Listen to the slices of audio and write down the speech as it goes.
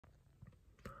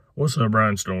What's up,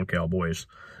 Rhinestone Cowboys?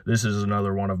 This is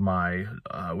another one of my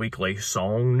weekly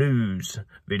song news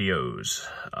videos.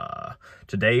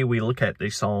 Today we look at the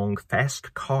song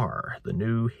Fast Car, the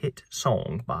new hit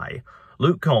song by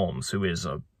Luke Combs, who is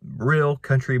a real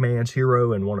country man's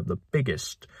hero and one of the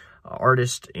biggest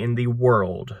artists in the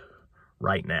world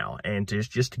right now. And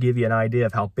just to give you an idea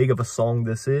of how big of a song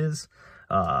this is,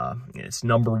 it's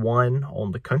 #1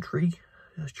 on the country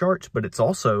charts, but it's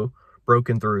also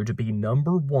broken through to be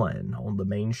 #1 on the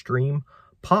mainstream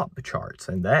pop charts,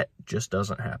 and that just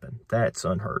doesn't happen. That's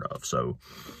unheard of. So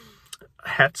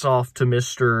hats off to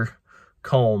Mr.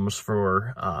 Combs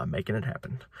for making it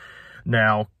happen.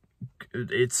 Now,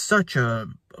 it's such a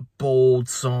bold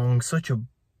song, such a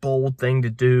bold thing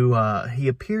to do. He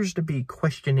appears to be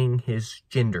questioning his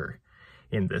gender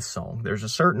in this song. There's a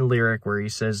certain lyric where he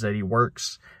says that he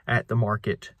works at the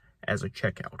market as a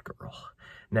checkout girl.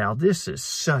 Now, this is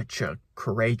such a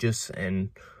courageous and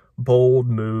bold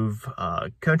move.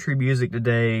 Country music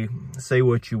today, say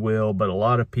what you will, but a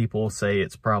lot of people say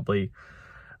it's probably,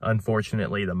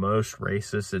 unfortunately, the most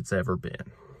racist it's ever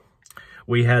been.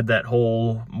 We had that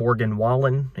whole Morgan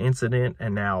Wallen incident,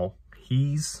 and now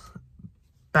he's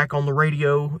back on the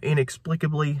radio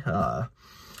inexplicably.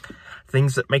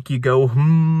 Things that make you go,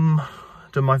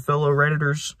 to my fellow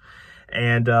Redditors.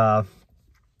 And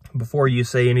before you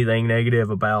say anything negative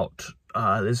about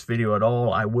this video at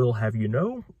all, I will have you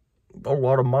know, a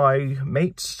lot of my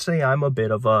mates say I'm a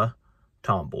bit of a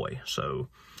tomboy. So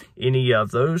any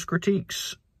of those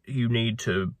critiques, you need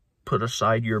to put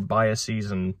aside your biases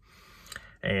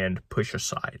and push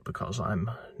aside, because I'm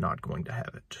not going to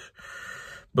have it.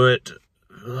 But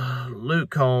Luke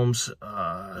Combs,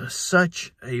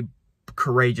 such a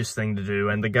courageous thing to do.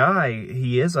 And the guy,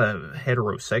 he is a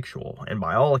heterosexual, and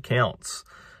by all accounts,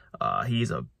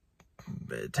 he's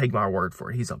take my word for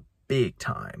it, he's a big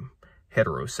time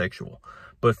heterosexual.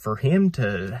 But for him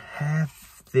to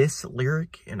have this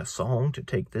lyric in a song, to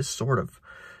take this sort of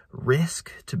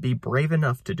risk, to be brave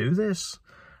enough to do this,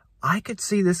 I could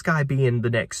see this guy being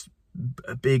the next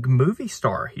big movie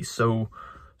star. He's so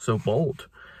bold.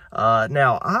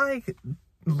 Now, I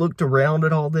looked around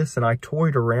at all this, and I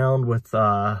toyed around with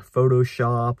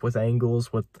Photoshop, with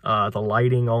angles, with the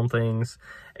lighting on things,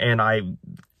 and I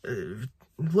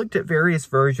looked at various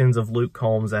versions of Luke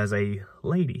Combs as a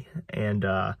lady, and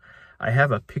I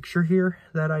have a picture here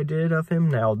that I did of him.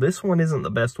 Now, this one isn't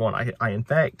the best one. I in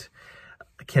fact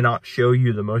cannot show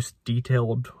you the most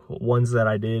detailed ones that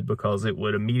I did, because it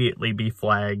would immediately be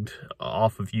flagged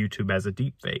off of YouTube as a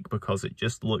deepfake, because it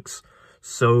just looks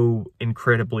so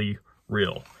incredibly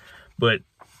real. But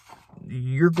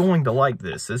you're going to like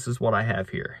this. This is what I have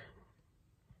here.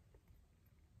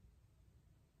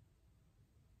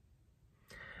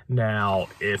 Now,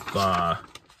 if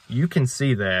you can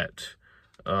see that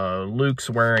Luke's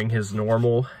wearing his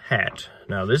normal hat.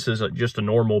 Now, this is just a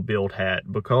normal build hat.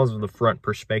 Because of the front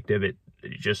perspective, it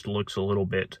just looks a little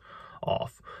bit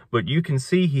off. But you can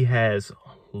see he has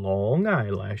long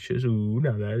eyelashes. Ooh,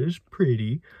 now that is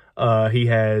pretty. He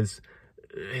has,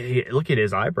 look at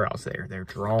his eyebrows there. They're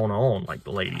drawn on like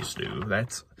the ladies do.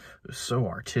 That's so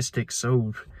artistic,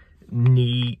 so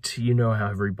neat. You know how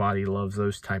everybody loves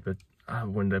those type of,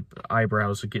 when the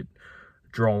eyebrows get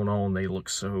drawn on, they look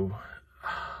so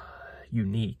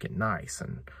unique and nice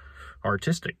and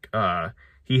artistic.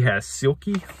 He has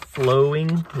silky,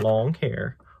 flowing, long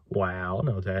hair. Wow,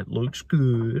 no, that looks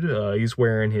good. He's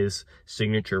wearing his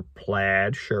signature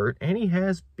plaid shirt, and he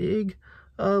has big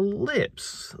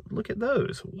lips. Look at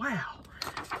those. Wow.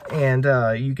 And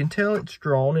you can tell it's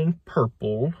drawn in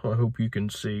purple. I hope you can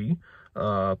see.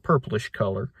 Purplish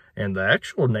color. And the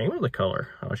actual name of the color,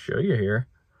 I'll show you here.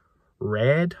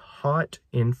 Red Hot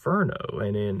Inferno.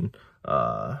 And in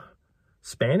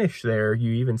Spanish there,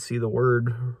 you even see the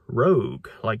word rogue,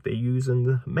 like they use in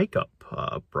the makeup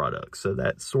products. So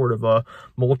that's sort of a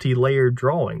multi-layered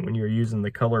drawing when you're using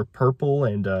the color purple,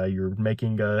 and you're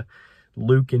making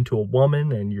Luke into a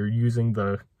woman, and you're using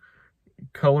the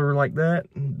color like that.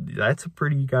 That's a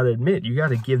pretty, you gotta admit, you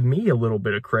gotta give me a little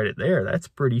bit of credit there. That's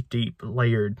pretty deep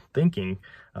layered thinking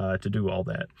to do all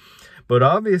that. But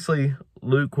obviously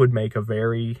Luke would make a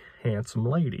very handsome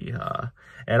lady,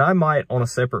 and I might on a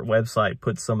separate website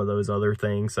put some of those other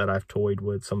things that I've toyed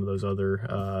with, some of those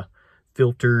other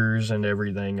filters and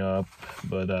everything up.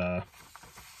 But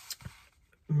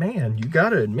man, you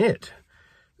gotta admit,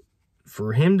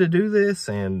 for him to do this,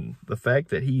 and the fact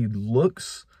that he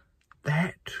looks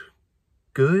that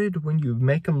good when you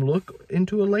make him look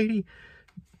into a lady,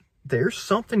 there's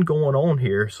something going on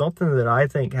here, something that I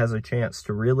think has a chance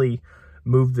to really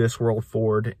move this world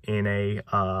forward in a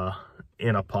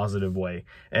in a positive way.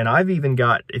 And I've even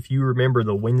got, if you remember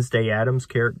the Wednesday Addams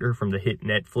character from the hit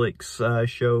Netflix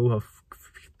show, of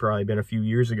probably been a few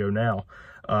years ago now,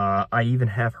 I even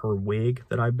have her wig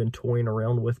that I've been toying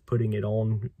around with, putting it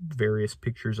on various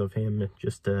pictures of him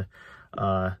just to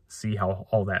see how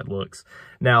all that looks.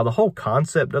 Now, the whole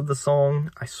concept of the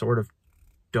song, I sort of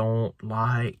don't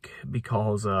like,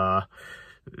 because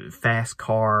fast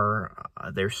car,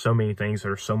 there's so many things that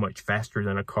are so much faster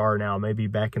than a car now. Maybe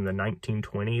back in the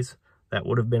 1920s, that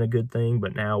would have been a good thing,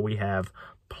 but now we have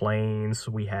planes,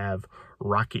 we have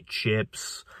rocket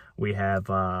ships, we have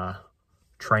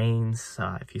trains.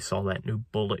 If you saw that new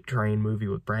Bullet Train movie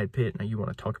with Brad Pitt, now you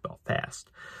want to talk about fast.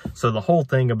 So the whole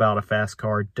thing about a fast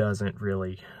car doesn't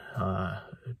really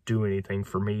do anything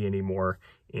for me anymore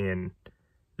in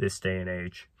this day and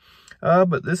age.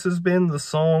 But this has been the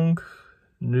song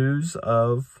news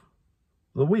of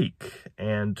the week,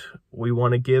 and we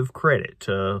want to give credit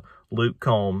to Luke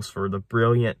Combs for the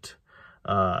brilliant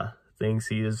things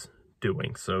he is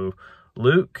doing. So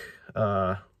Luke,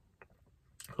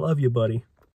 love you, buddy.